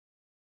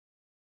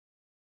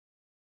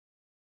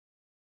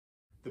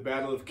The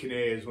Battle of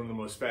Cannae is one of the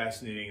most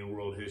fascinating in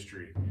world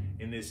history.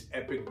 In this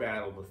epic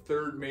battle, the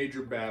third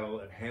major battle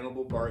of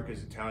Hannibal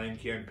Barca's Italian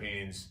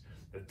campaigns,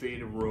 the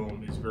fate of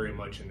Rome is very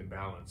much in the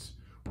balance.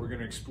 We're going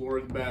to explore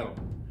the battle.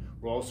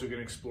 We're also going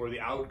to explore the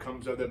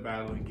outcomes of that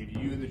battle and give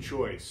you the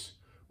choice.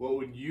 What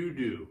would you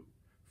do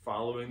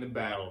following the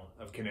Battle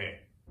of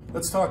Cannae?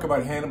 Let's talk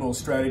about Hannibal's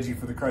strategy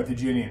for the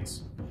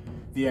Carthaginians.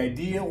 The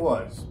idea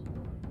was,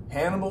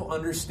 Hannibal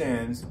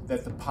understands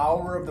that the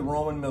power of the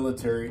Roman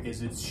military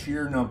is its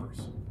sheer numbers.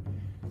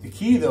 The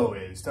key, though,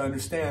 is to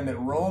understand that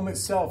Rome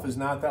itself is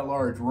not that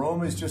large.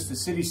 Rome is just a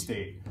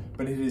city-state,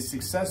 but it has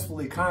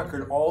successfully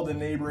conquered all the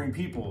neighboring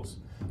peoples.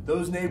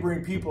 Those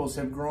neighboring peoples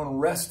have grown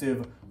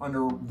restive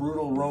under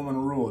brutal Roman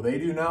rule. They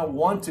do not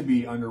want to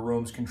be under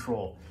Rome's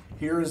control.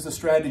 Here is the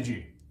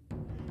strategy.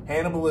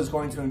 Hannibal is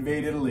going to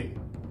invade Italy.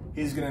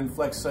 He's going to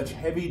inflict such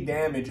heavy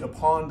damage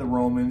upon the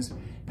Romans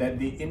that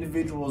the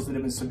individuals that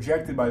have been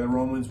subjected by the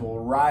Romans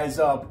will rise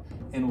up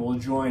and will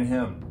join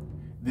him.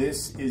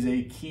 This is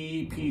a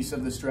key piece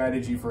of the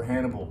strategy for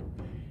Hannibal.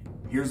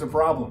 Here's the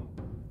problem.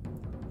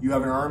 You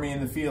have an army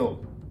in the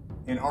field.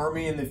 An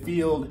army in the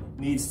field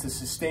needs to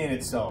sustain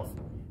itself.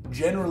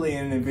 Generally,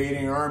 an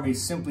invading army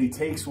simply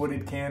takes what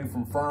it can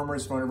from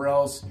farmers, from whatever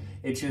else.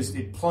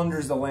 It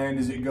plunders the land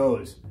as it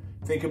goes.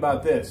 Think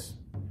about this.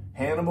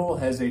 Hannibal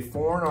has a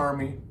foreign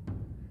army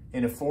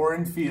in a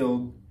foreign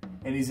field,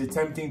 and he's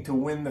attempting to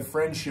win the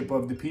friendship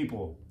of the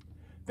people.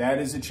 That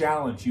is a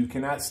challenge. You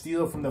cannot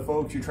steal from the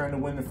folks you're trying to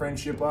win the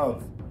friendship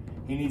of.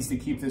 He needs to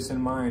keep this in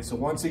mind. So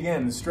once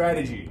again, the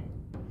strategy: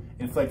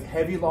 inflict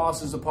heavy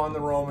losses upon the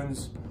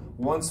Romans.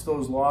 Once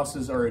those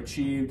losses are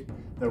achieved,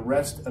 the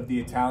rest of the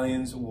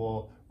Italians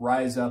will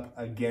rise up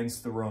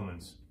against the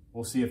Romans.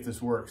 We'll see if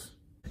this works.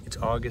 It's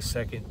August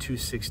 2nd,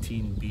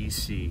 216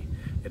 BC,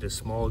 at a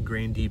small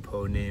grain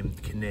depot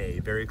named Cannae,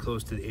 very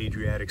close to the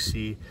Adriatic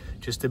Sea,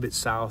 just a bit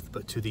south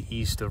but to the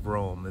east of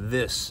Rome.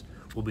 This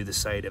will be the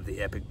site of the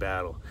epic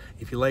battle.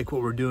 If you like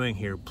what we're doing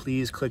here,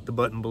 please click the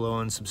button below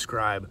and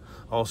subscribe.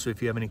 Also,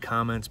 if you have any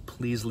comments,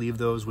 please leave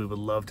those. We would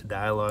love to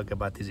dialogue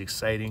about these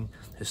exciting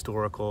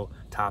historical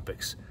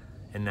topics.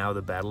 And now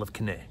the Battle of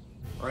Cannae.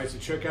 All right, so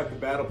check out the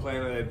battle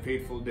plan of that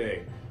fateful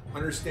day.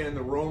 Understand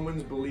the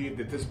Romans believe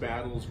that this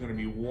battle is going to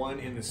be won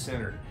in the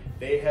center.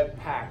 They have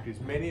packed as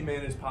many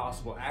men as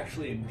possible,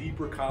 actually in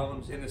deeper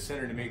columns in the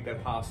center, to make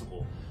that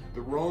possible.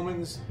 The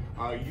Romans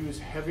use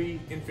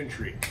heavy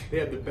infantry. They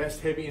have the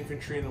best heavy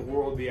infantry in the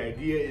world. The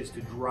idea is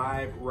to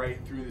drive right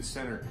through the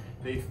center.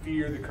 They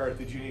fear the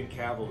Carthaginian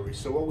cavalry.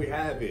 So what we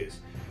have is,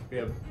 we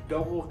have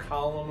double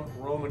column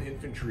Roman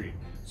infantry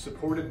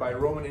supported by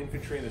Roman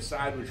infantry on the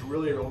side, which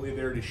really are only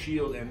there to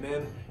shield, and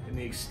then in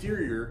the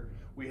exterior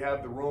we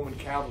have the Roman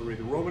cavalry.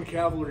 The Roman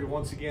cavalry,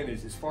 once again,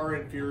 is far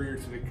inferior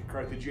to the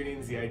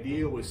Carthaginians. The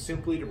idea was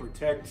simply to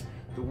protect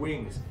the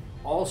wings.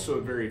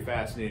 Also very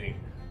fascinating,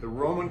 the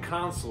Roman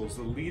consuls,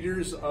 the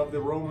leaders of the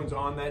Romans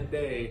on that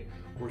day,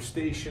 were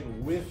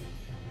stationed with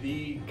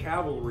the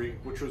cavalry,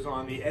 which was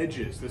on the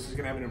edges. This is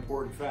going to have an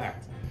important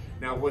fact.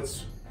 Now,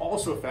 what's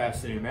also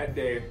fascinating, that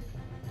day,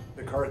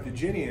 the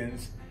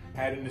Carthaginians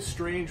had, in a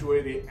strange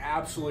way, the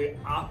absolutely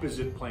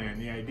opposite plan.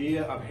 The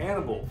idea of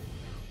Hannibal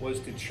was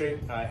to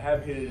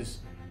have his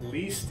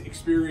least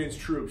experienced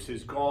troops,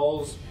 his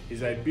Gauls,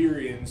 his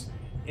Iberians,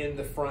 in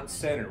the front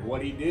center.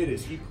 What he did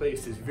is he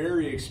placed his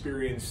very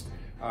experienced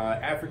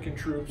African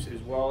troops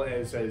as well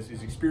as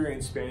his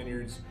experienced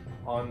Spaniards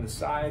on the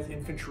sides,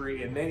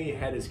 infantry, and then he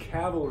had his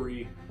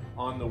cavalry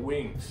on the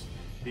wings.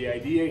 The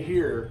idea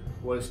here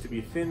was to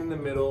be thin in the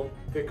middle,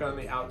 thick on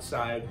the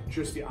outside,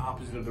 just the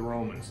opposite of the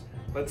Romans.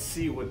 Let's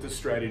see what this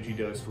strategy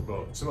does for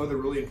both. Some other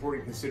really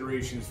important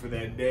considerations for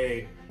that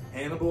day.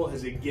 Hannibal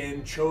has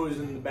again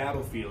chosen the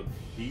battlefield.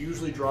 He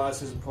usually draws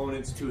his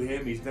opponents to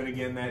him. He's done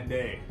again that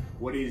day.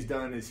 What he's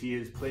done is he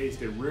has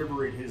placed a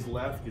river at his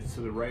left. It's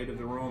to the right of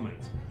the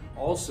Romans.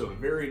 Also,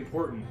 very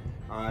important,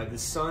 the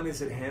sun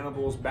is at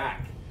Hannibal's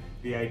back.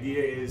 The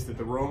idea is that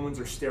the Romans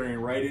are staring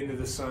right into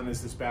the sun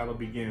as this battle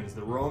begins.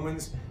 The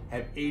Romans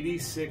have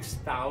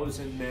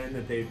 86,000 men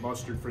that they've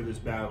mustered for this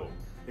battle.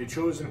 They've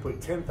chosen to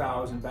put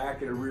 10,000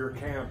 back at a rear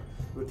camp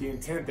with the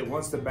intent that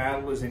once the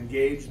battle is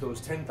engaged,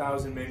 those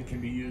 10,000 men can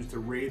be used to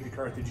raid the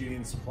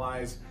Carthaginian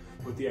supplies,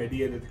 with the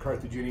idea that the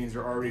Carthaginians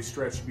are already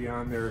stretched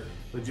beyond their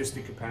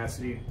logistic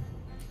capacity.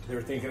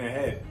 They're thinking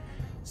ahead.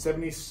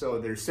 So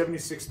there's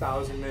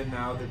 76,000 men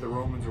now that the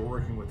Romans are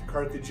working with. The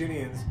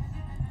Carthaginians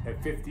have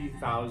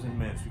 50,000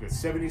 men. So we've got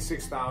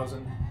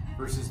 76,000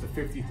 versus the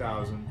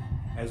 50,000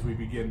 as we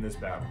begin this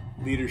battle.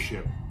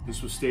 Leadership.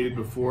 This was stated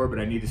before, but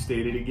I need to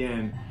state it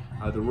again.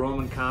 The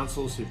Roman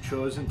consuls have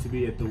chosen to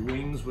be at the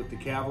wings with the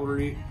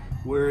cavalry.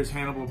 Where is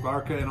Hannibal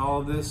Barca in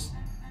all of this?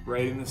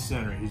 Right in the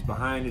center. He's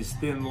behind his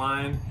thin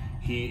line.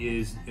 He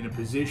is in a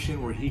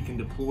position where he can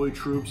deploy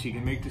troops. He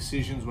can make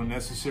decisions when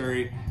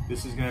necessary.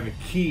 This is going to have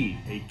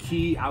a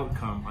key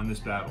outcome on this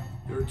battle.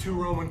 There were two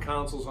Roman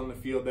consuls on the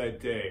field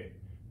that day,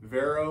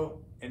 Varro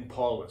and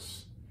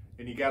Paulus.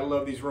 And you gotta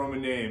love these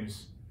Roman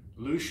names: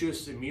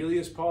 Lucius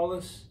Aemilius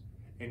Paulus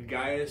and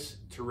Gaius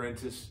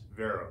Terentius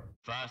Varro.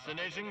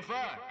 Fascinating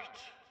fact.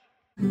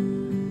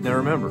 Now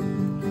remember,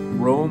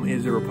 Rome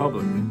is a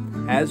republic.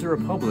 As a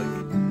republic,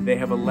 they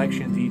have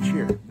elections each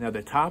year. Now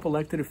the top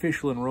elected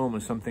official in Rome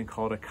is something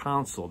called a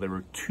consul. There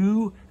were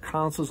 2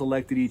 consuls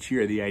elected each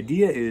year. The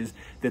idea is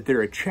that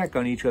they're a check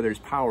on each other's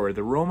power.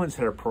 The Romans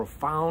had a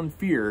profound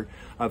fear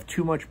of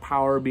too much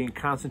power being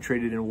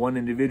concentrated in one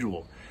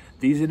individual.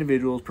 These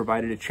individuals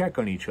provided a check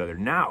on each other.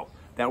 Now,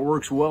 that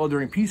works well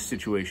during peace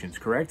situations,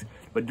 correct?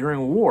 But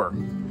during war,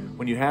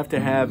 when you have to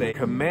have a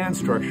command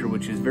structure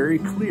which is very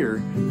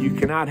clear, you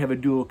cannot have a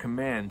dual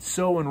command.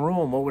 So in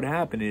Rome, what would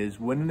happen is,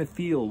 when in the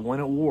field, when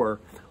at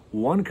war,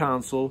 one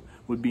consul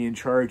would be in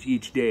charge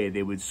each day.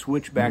 They would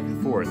switch back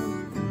and forth.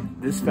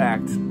 This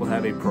fact will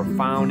have a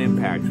profound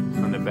impact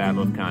on the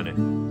Battle of Cannae.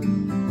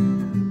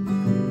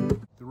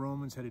 The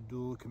Romans had a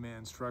dual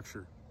command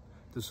structure.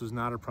 This was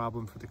not a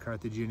problem for the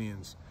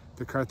Carthaginians.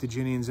 The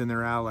Carthaginians and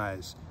their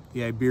allies,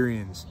 the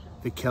Iberians,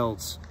 the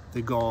Celts,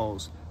 the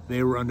Gauls,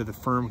 they were under the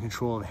firm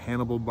control of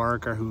Hannibal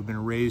Barca, who had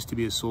been raised to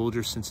be a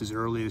soldier since his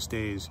earliest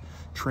days,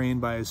 trained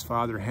by his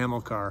father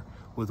Hamilcar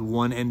with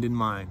one end in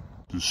mind: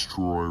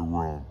 destroy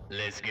Rome.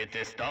 Let's get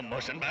this stop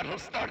motion battle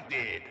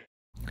started.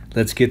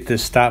 Let's get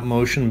this stop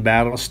motion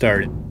battle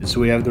started. So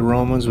we have the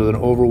Romans with an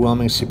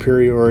overwhelming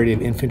superiority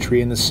of infantry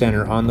in the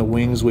center. On the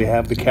wings we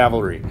have the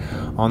cavalry.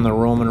 On the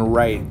Roman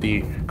right,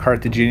 the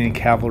Carthaginian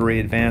cavalry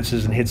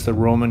advances and hits the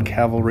Roman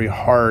cavalry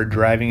hard,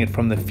 driving it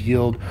from the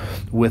field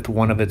with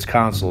one of its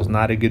consuls.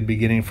 Not a good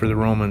beginning for the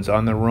Romans.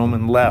 On the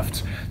Roman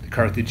left, the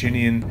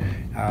Carthaginian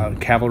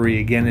cavalry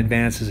again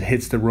advances,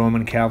 hits the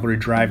Roman cavalry,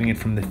 driving it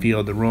from the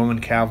field. The Roman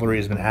cavalry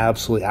has been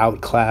absolutely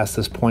outclassed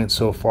this point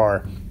so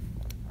far.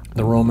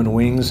 The Roman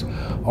wings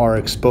are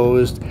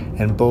exposed,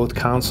 and both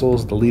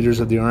consuls, the leaders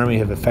of the army,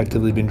 have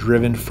effectively been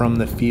driven from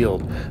the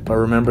field. But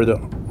remember, the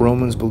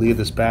Romans believe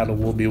this battle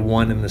will be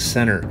won in the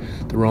center.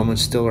 The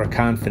Romans still are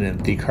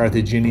confident. The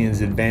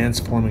Carthaginians advance,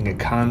 forming a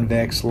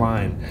convex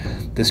line.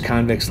 This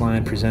convex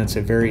line presents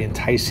a very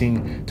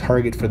enticing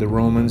target for the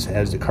Romans,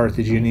 as the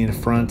Carthaginian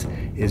front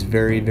is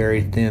very,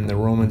 very thin. The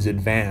Romans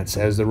advance.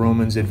 As the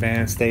Romans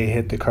advance, they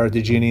hit the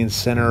Carthaginian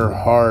center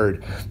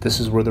hard. This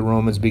is where the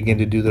Romans begin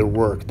to do their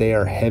work. They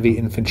are heavy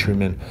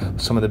infantrymen,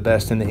 some of the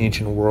best in the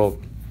ancient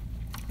world.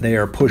 They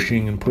are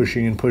pushing and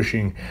pushing and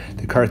pushing.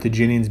 The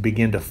Carthaginians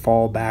begin to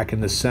fall back in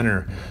the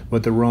center.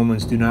 What the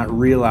Romans do not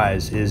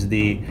realize is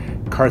the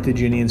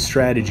Carthaginian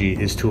strategy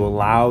is to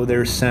allow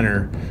their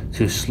center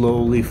to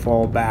slowly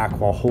fall back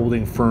while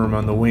holding firm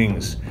on the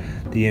wings.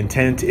 The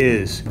intent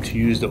is to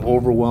use the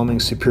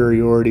overwhelming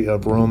superiority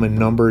of Roman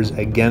numbers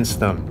against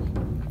them.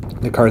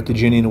 The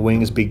Carthaginian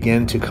wings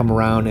begin to come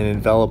around and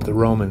envelop the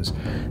Romans.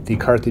 The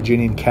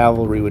Carthaginian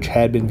cavalry, which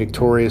had been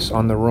victorious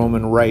on the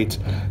Roman right,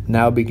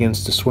 now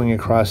begins to swing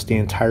across the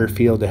entire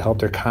field to help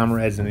their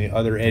comrades on the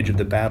other edge of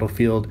the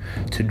battlefield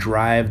to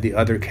drive the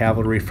other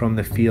cavalry from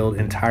the field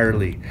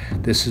entirely.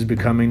 This is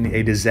becoming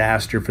a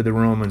disaster for the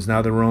Romans.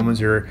 Now the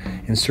Romans are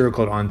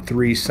encircled on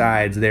 3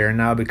 sides. They are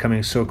now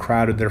becoming so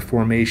crowded, their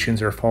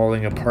formations are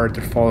falling apart.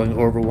 They're falling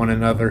over one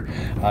another.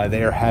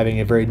 They are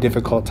having a very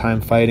difficult time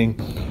fighting,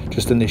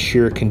 just in the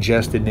sheer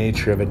congested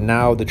nature of it.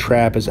 Now the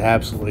trap is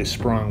absolutely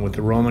sprung, with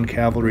the Roman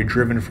cavalry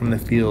driven from the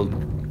field.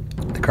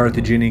 The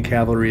Carthaginian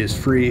cavalry is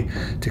free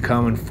to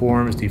come and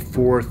forms the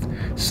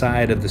 4th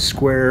side of the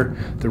square.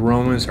 The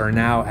Romans are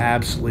now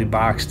absolutely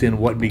boxed in.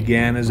 What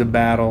began as a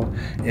battle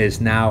is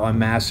now a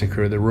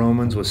massacre. The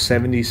Romans, with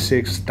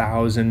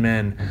 76,000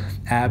 men,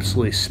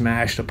 absolutely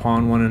smashed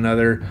upon one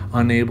another,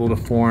 unable to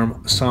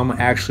form, some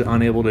actually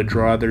unable to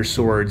draw their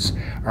swords,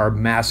 are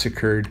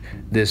massacred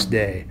this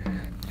day.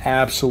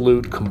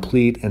 Absolute,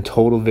 complete, and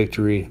total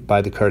victory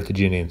by the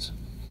Carthaginians.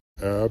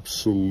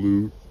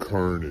 Absolute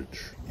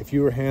carnage. If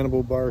you were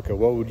Hannibal Barca,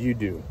 what would you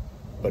do?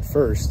 But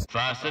first,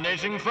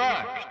 Fascinating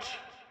fact.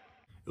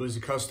 It was a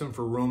custom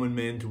for Roman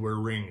men to wear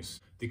rings.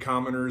 The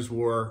commoners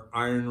wore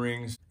iron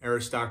rings,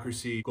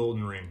 aristocracy,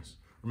 golden rings.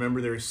 Remember,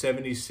 there were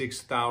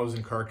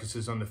 76,000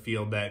 carcasses on the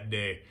field that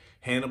day.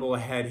 Hannibal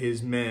had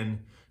his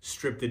men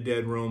strip the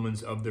dead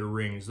Romans of their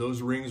rings.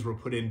 Those rings were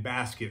put in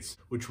baskets,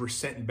 which were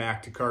sent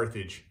back to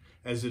Carthage.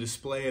 As a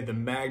display of the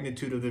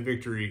magnitude of the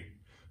victory,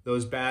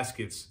 those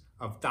baskets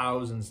of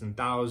thousands and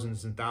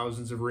thousands and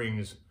thousands of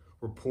rings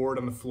were poured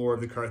on the floor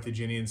of the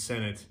Carthaginian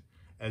Senate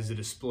as a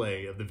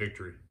display of the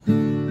victory.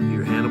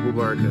 You're Hannibal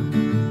Barca.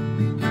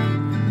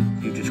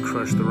 You just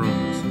crushed the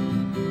Romans.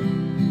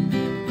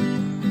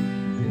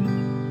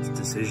 It's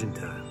decision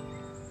time.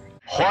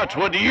 What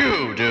would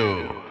you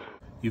do?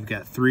 You've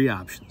got 3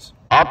 options.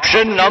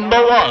 Option number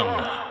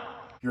 1.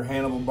 You're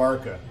Hannibal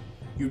Barca.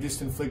 You've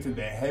just inflicted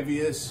the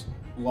heaviest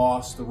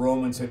loss the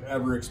Romans have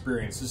ever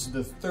experienced. This is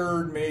the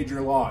 3rd major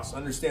loss.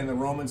 Understand, the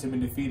Romans have been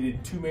defeated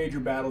in 2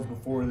 major battles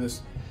before this.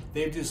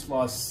 They've just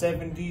lost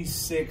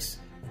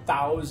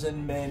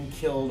 76,000 men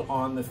killed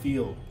on the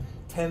field,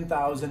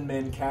 10,000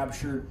 men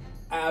captured,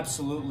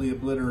 absolutely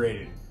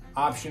obliterated.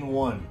 Option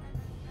 1,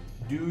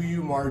 do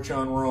you march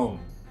on Rome?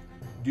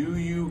 Do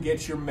you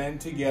get your men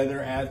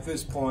together at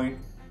this point,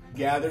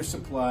 gather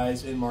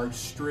supplies, and march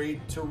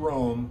straight to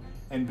Rome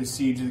and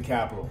besiege the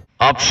capital?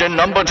 Option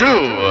number 2.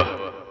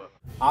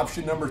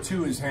 Option number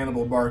 2 is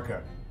Hannibal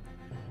Barca.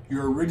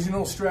 Your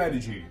original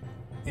strategy,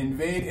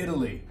 invade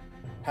Italy,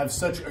 have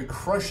such a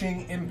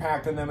crushing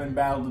impact on them in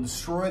battle to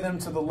destroy them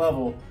to the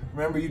level,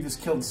 remember you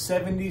just killed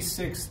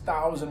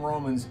 76,000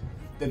 Romans,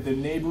 that the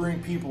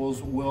neighboring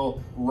peoples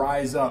will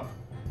rise up.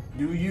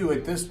 Do you,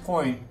 at this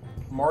point,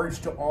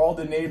 march to all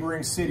the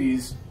neighboring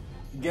cities,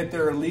 get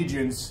their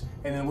allegiance,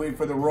 and then wait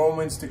for the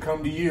Romans to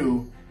come to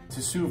you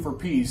to sue for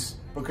peace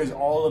because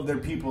all of their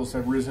peoples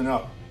have risen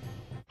up?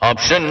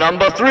 Option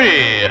number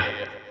 3.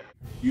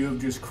 You have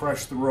just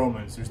crushed the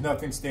Romans. There's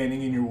nothing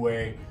standing in your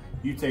way.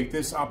 You take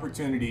this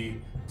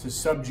opportunity to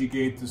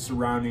subjugate the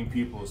surrounding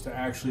peoples, to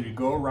actually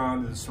go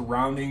around to the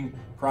surrounding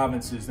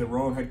provinces that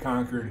Rome had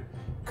conquered,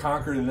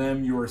 conquer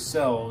them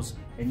yourselves,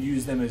 and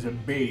use them as a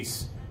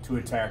base to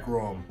attack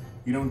Rome.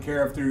 You don't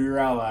care if they're your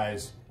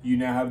allies. You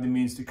now have the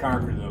means to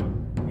conquer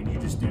them, and you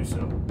just do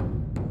so.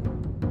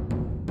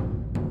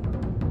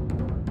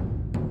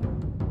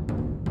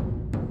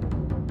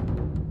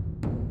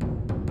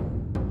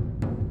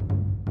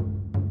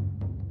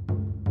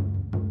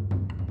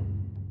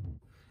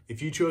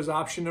 If you chose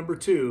option number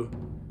 2,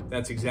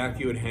 that's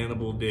exactly what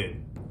Hannibal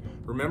did.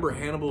 Remember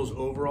Hannibal's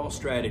overall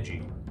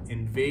strategy: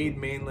 invade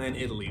mainland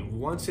Italy.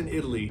 Once in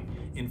Italy,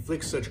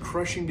 inflict such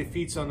crushing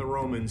defeats on the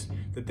Romans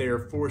that they are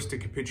forced to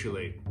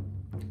capitulate.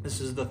 This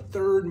is the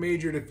 3rd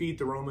major defeat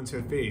the Romans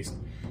have faced.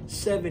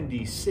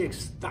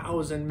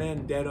 76,000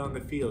 men dead on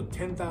the field,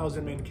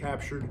 10,000 men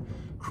captured,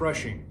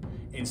 crushing.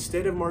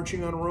 Instead of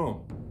marching on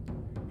Rome,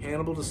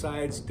 Hannibal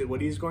decides that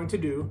what he's going to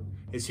do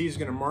is he's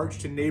going to march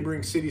to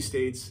neighboring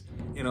city-states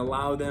and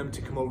allow them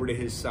to come over to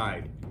his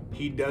side.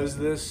 He does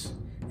this,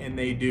 and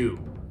they do.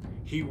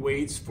 He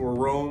waits for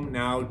Rome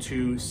now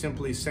to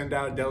simply send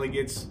out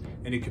delegates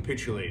and to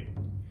capitulate.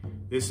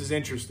 This is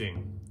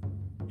interesting.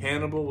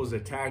 Hannibal was a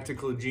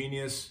tactical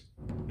genius,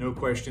 no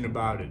question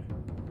about it.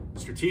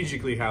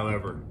 Strategically,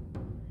 however,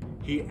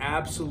 he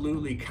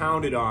absolutely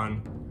counted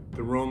on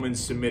the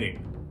Romans submitting.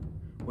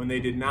 When they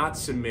did not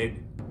submit,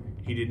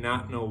 he did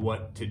not know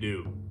what to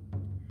do.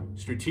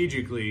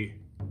 Strategically,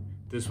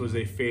 this was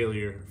a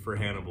failure for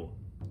Hannibal.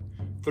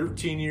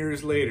 13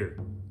 years later,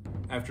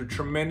 after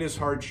tremendous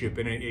hardship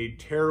and a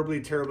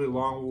terribly, terribly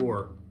long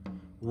war,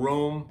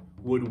 Rome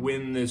would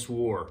win this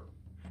war.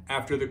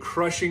 After the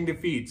crushing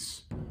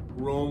defeats,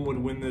 Rome would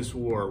win this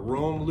war.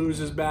 Rome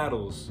loses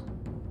battles.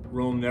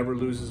 Rome never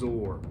loses a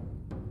war.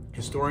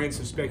 Historians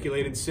have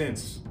speculated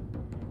since,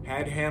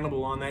 had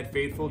Hannibal on that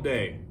fateful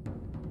day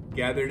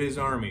gathered his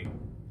army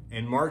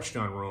and marched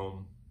on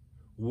Rome,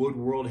 would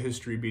world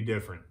history be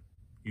different?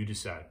 You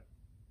decide.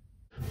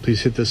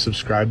 Please hit the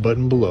subscribe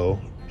button below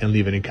and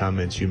leave any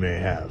comments you may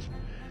have.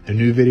 A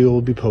new video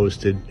will be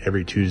posted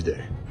every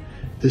Tuesday.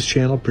 This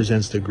channel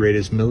presents the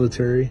greatest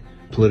military,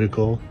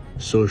 political,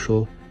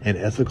 social, and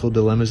ethical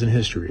dilemmas in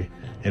history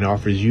and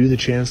offers you the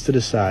chance to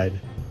decide,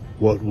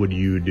 what would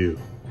you do?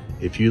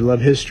 If you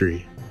love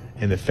history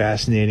and the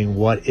fascinating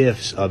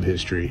what-ifs of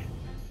history,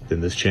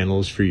 then this channel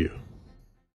is for you.